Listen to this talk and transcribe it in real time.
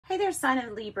Hey there, sign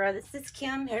of Libra. This is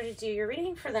Kim here to do your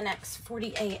reading for the next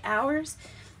 48 hours.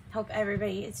 Hope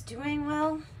everybody is doing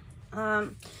well.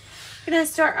 I'm going to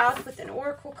start off with an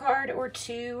oracle card or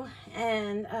two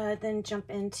and then jump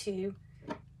into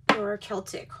your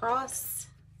Celtic cross,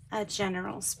 a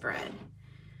general spread.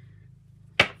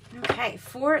 Okay,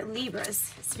 for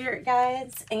Libras, spirit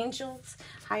guides, angels,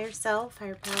 higher self,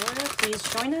 higher power, please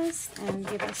join us and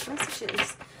give us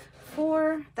messages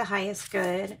for the highest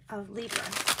good of Libra.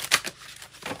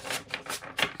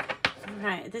 All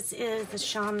right, this is the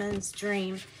Shaman's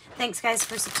Dream. Thanks, guys,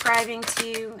 for subscribing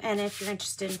to, and if you're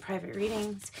interested in private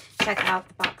readings, check out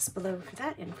the box below for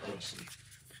that information.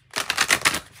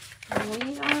 And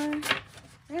we are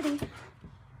ready.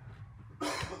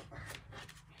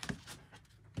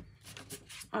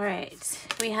 All right,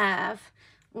 we have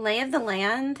Lay of the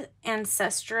Land,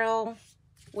 Ancestral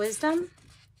Wisdom.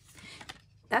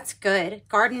 That's good.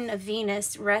 Garden of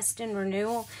Venus, rest and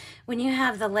renewal. When you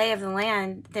have the lay of the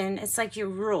land, then it's like you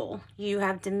rule. You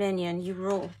have dominion. You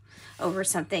rule over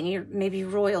something. You're maybe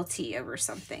royalty over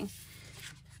something.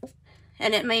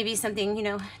 And it may be something, you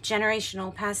know,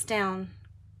 generational, passed down.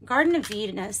 Garden of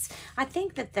Venus, I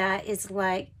think that that is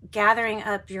like gathering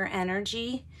up your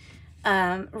energy,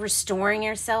 restoring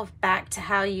yourself back to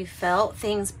how you felt,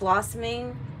 things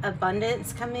blossoming,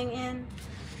 abundance coming in.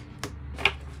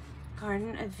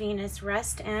 Garden of Venus,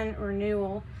 rest and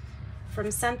renewal from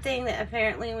something that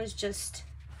apparently was just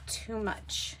too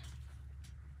much.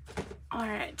 All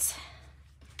right,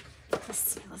 let's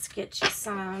see, let's get you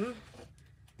some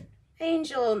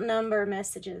angel number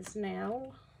messages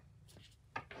now.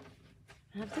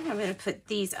 I think I'm going to put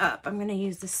these up. I'm going to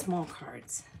use the small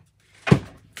cards.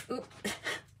 Oop.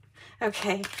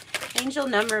 Okay, angel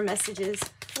number messages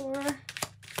for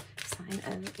sign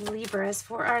of Libras,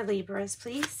 for our Libras,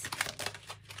 please.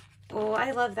 Oh,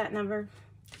 I love that number.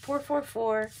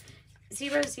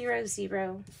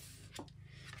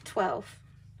 444-000-12.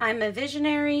 I'm a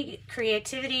visionary.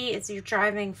 Creativity is your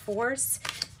driving force.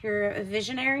 You're a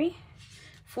visionary.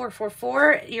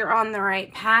 444, you're on the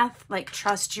right path. Like,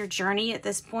 trust your journey at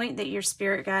this point, that your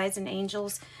spirit guides and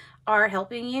angels are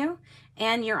helping you.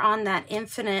 And you're on that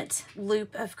infinite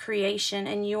loop of creation,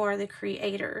 and you are the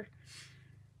creator.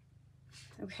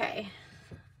 Okay.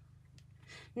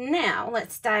 Now,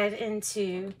 let's dive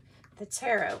into the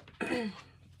tarot.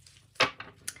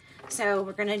 So,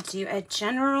 we're going to do a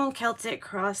general Celtic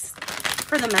cross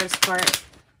for the most part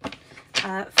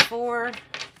for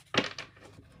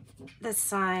the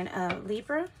sign of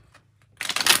Libra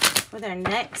for their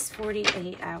next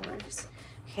 48 hours.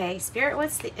 Okay, Spirit,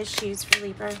 what's the issues for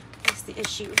Libra? What's the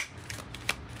issue?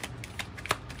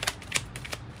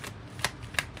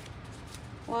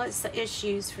 What's the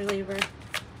issues for Libra?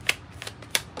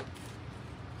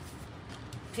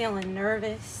 Feeling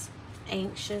nervous,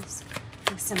 anxious,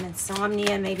 with some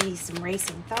insomnia, maybe some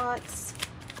racing thoughts.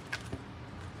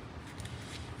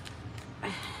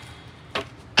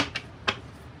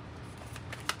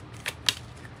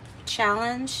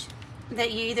 Challenge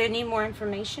that you either need more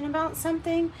information about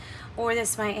something, or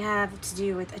this might have to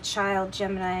do with a child,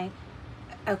 Gemini,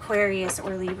 Aquarius,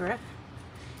 or Libra.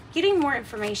 Getting more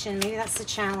information, maybe that's the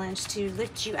challenge to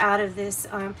lift you out of this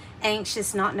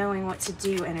anxious, not knowing what to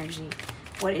do energy.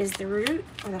 What is the root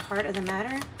or the heart of the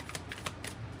matter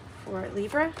for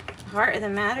Libra? Heart of the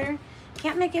matter.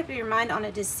 Can't make up your mind on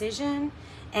a decision,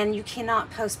 and you cannot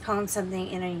postpone something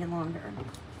any longer.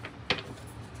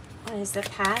 What is the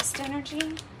past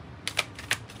energy?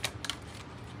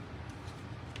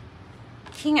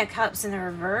 King of Cups in the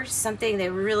reverse, something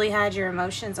that really had your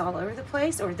emotions all over the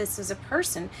place, or this is a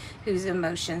person whose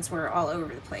emotions were all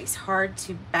over the place, hard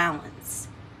to balance.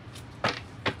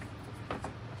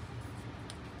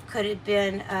 Could have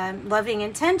been loving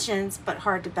intentions, but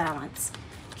hard to balance.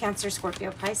 Cancer,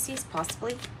 Scorpio, Pisces,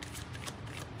 possibly.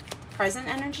 Present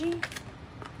energy.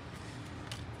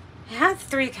 Yeah,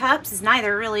 3 Cups is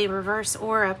neither really reverse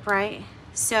or upright.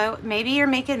 So maybe you're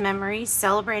making memories,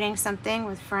 celebrating something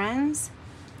with friends.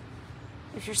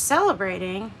 If you're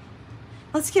celebrating,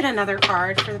 let's get another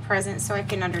card for the present so I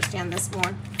can understand this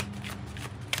more.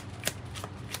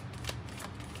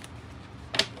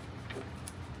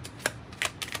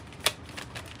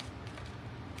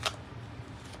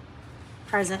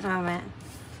 Present moment.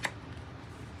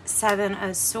 7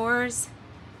 of Swords.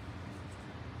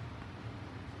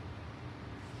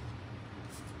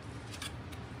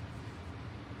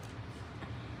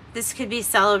 This could be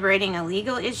celebrating a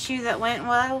legal issue that went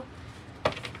well.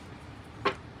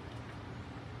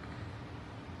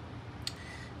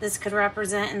 This could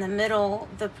represent in the middle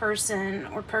the person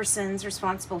or persons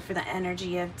responsible for the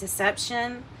energy of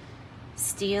deception,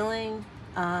 stealing,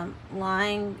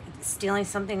 lying, stealing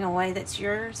something away that's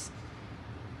yours.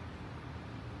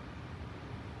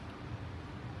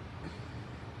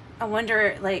 I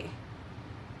wonder, like,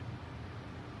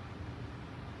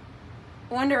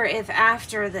 if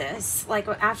after this, like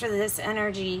after this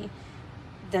energy,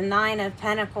 the Nine of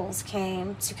Pentacles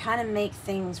came to kind of make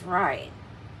things right.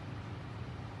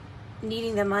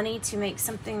 Needing the money to make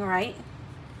something right.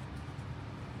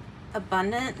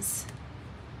 Abundance.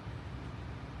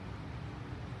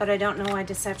 But I don't know why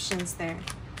deception's there.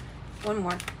 One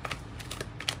more.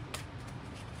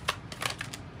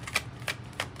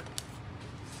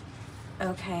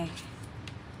 Okay.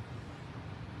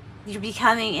 You're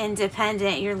becoming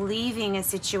independent. You're leaving a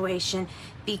situation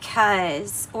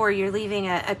because, or you're leaving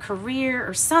a career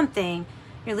or something.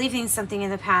 You're leaving something in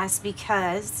the past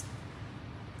because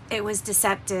it was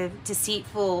deceptive,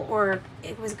 deceitful, or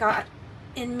it was got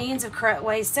in means of corrupt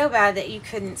ways so bad that you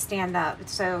couldn't stand up.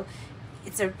 So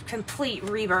it's a complete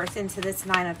rebirth into this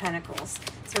Nine of Pentacles.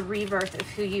 It's a rebirth of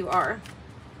who you are.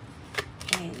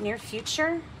 Okay, near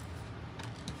future.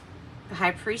 The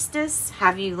High Priestess,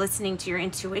 have you listening to your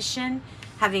intuition,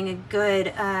 having a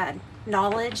good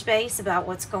knowledge base about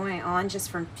what's going on just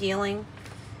from feeling.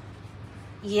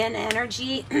 Yin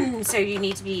energy, so you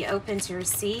need to be open to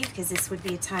receive because this would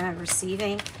be a time of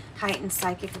receiving. Heightened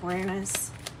psychic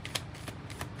awareness.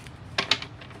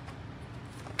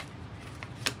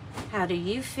 How do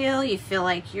you feel? You feel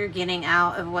like you're getting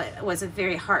out of what was a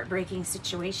very heartbreaking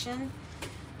situation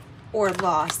or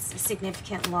loss, a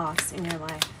significant loss in your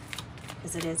life,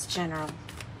 because it is general.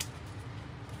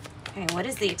 Okay, what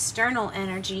is the external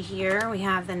energy here? We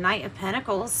have the Knight of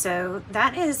Pentacles, so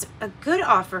that is a good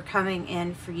offer coming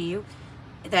in for you,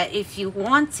 that if you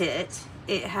want it,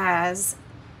 it has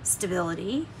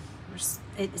stability.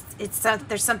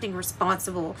 There's something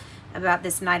responsible about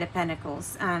this Knight of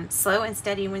Pentacles. Slow and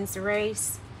steady wins the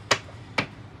race.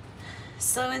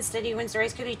 Slow and steady wins the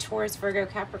race. Could be Taurus, Virgo,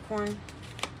 Capricorn.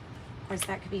 Of course,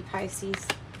 that could be Pisces.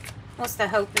 What's the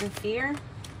hope and fear?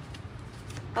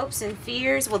 Hopes and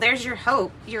fears. Well, there's your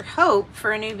hope. Your hope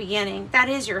for a new beginning. That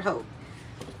is your hope.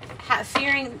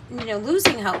 Fearing,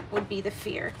 losing hope would be the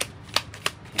fear.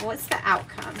 Okay, what's the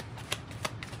outcome?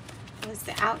 What's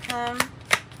the outcome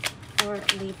for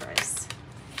Libras?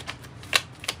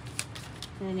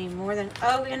 Any more than,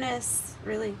 oh goodness,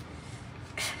 really?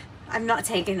 I'm not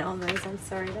taking all those. I'm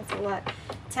sorry. That's a lot.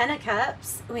 10 of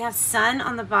Cups. We have Sun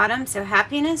on the bottom. So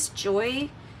happiness, joy,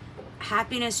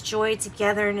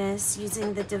 togetherness,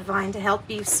 using the divine to help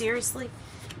you. Seriously.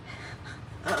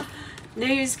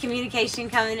 News, communication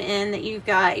coming in that you've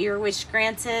got your wish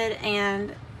granted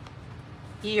and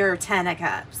your 10 of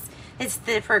Cups. It's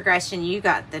the progression. You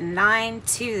got the 9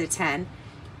 to the 10.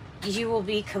 You will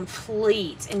be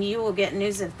complete and you will get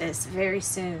news of this very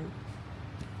soon.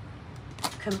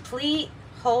 Complete,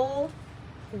 whole,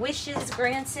 wishes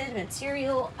granted,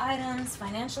 material items,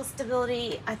 financial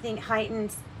stability. I think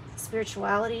heightened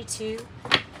spirituality too.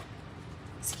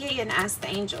 Let's get you and ask the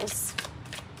angels.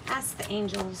 Ask the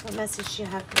angels what message you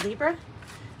have for Libra.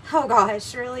 Oh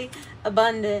gosh, really?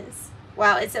 Abundance.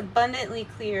 Wow, it's abundantly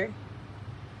clear.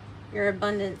 Your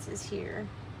abundance is here.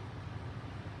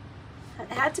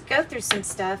 I had to go through some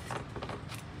stuff.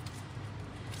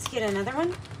 Let's get another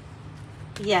one.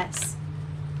 Yes.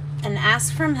 And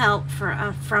ask from help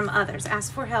from others.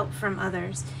 Ask for help from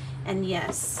others. And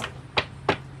yes.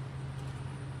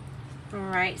 All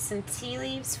right, some tea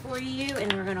leaves for you,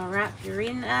 and we're going to wrap your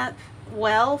reading up.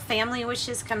 Well, family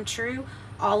wishes come true.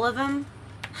 All of them.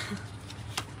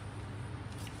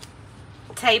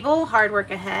 Table, hard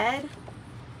work ahead.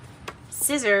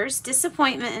 Scissors,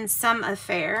 disappointment in some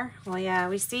affair. Well, yeah,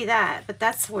 we see that, but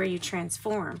that's where you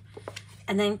transform.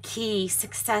 And then key,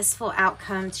 successful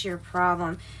outcome to your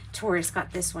problem. Taurus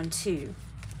got this one too.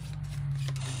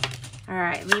 All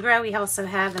right, Libra, we also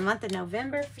have the month of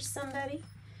November for somebody.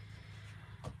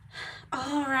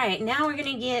 All right, now we're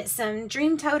going to get some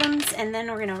dream totems, and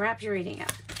then we're going to wrap your reading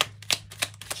up.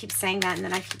 I keep saying that, and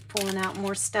then I keep pulling out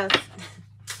more stuff.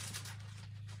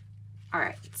 All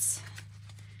right.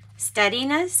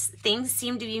 Steadiness. Things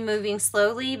seem to be moving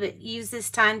slowly, but use this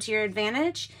time to your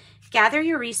advantage. Gather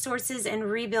your resources and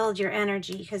rebuild your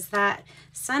energy, because that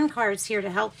Sun card's here to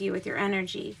help you with your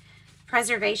energy.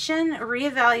 Preservation.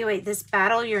 Reevaluate this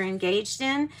battle you're engaged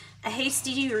in. A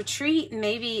hasty retreat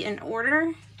may be in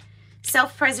order.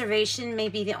 Self-preservation may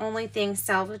be the only thing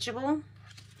salvageable.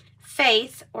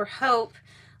 Faith or hope.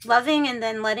 Loving and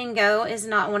then letting go is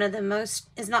not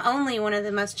only one of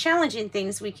the most challenging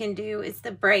things we can do, it's the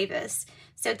bravest.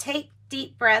 So take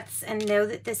deep breaths and know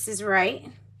that this is right.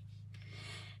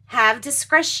 Have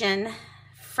discretion.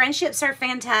 Friendships are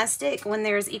fantastic when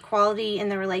there's equality in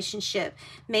the relationship.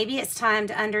 Maybe it's time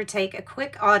to undertake a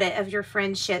quick audit of your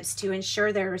friendships to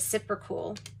ensure they're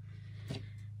reciprocal.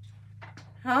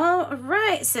 All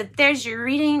right, so there's your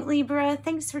reading, Libra.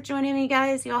 Thanks for joining me,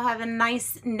 guys. Y'all have a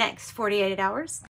nice next 48 hours.